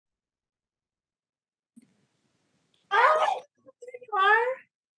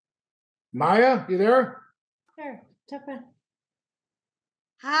Maya, you there? Sure. Tucker.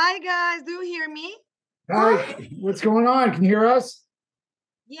 Hi guys, do you hear me? Hi, what's going on? Can you hear us?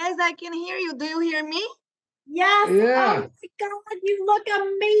 Yes, I can hear you. Do you hear me? Yes. Yeah. Oh my God, you look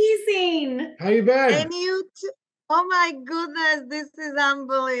amazing. How you been? And you too. Oh my goodness, this is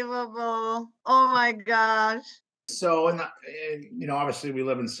unbelievable. Oh my gosh. So, obviously we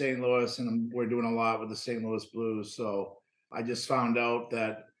live in St. Louis, and we're doing a lot with the St. Louis Blues. So, I just found out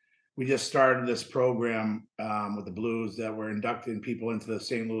that we just started this program with the Blues that we're inducting people into the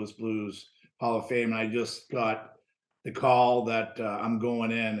St. Louis Blues Hall of Fame. And I just got the call that I'm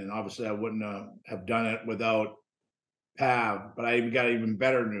going in, and obviously I wouldn't have done it without Pav. But I got even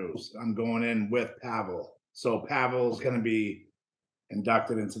better news. I'm going in with Pavol. So Pavol's going to be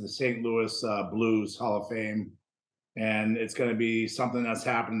inducted into the St. Louis Blues Hall of Fame, and it's going to be something that's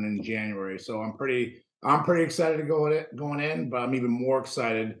happening in January. So I'm pretty excited to going in, but I'm even more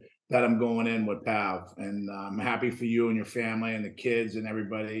excited that I'm going in with Pav, and I'm happy for you and your family and the kids and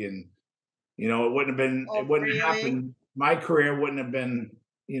everybody. And it wouldn't have Really? happened. My career wouldn't have been,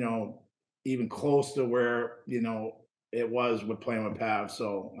 even close to where it was with playing with Pav.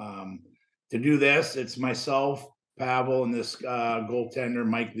 So to do this, it's myself, Pavol, and this goaltender,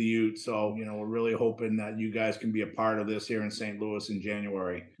 Mike the Ute. So, we're really hoping that you guys can be a part of this here in St. Louis in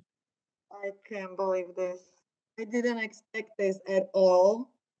January. I can't believe this. I didn't expect this at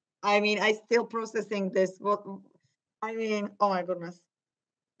all. I mean, I still processing this. Oh my goodness.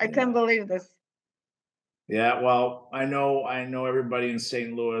 I can't believe this. Yeah, well, I know everybody in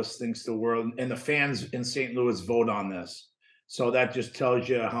St. Louis thinks the world, and the fans in St. Louis vote on this. So that just tells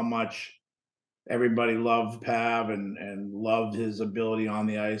you how much everybody loved Pav and loved his ability on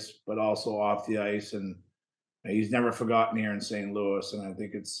the ice, but also off the ice. And he's never forgotten here in St. Louis, and I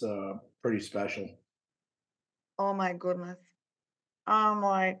think it's pretty special. Oh my goodness. I'm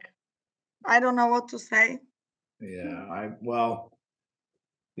like, I don't know what to say. Yeah,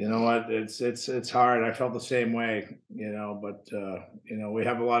 you know what? It's hard. I felt the same way, but we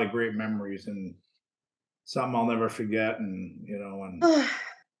have a lot of great memories and something I'll never forget. And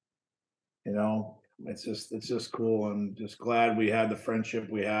it's just cool. I'm just glad we had the friendship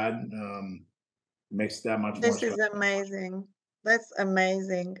we had. Makes that much more This is special. amazing. That's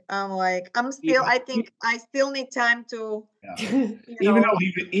amazing. I think I still need time to, Yeah.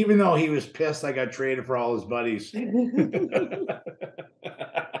 Even though he was pissed I got traded for all his buddies.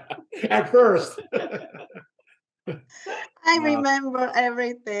 At first. I remember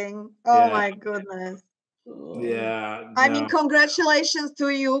everything. Oh Yeah. my goodness. Yeah. I mean, congratulations to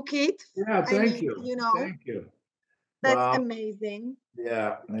you, Kit. Yeah, thank you. Thank you. That's Well, amazing.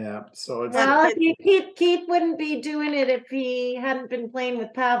 yeah. So it's Well, Keith wouldn't be doing it if he hadn't been playing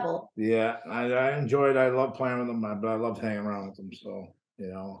with Pavol. yeah, I love playing with him, but I love hanging around with him. So,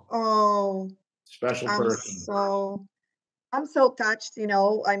 Oh, special person. I'm so touched,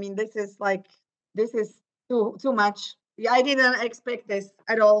 I mean, this is too much. Yeah, I didn't expect this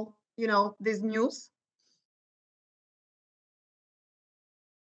at all, this news.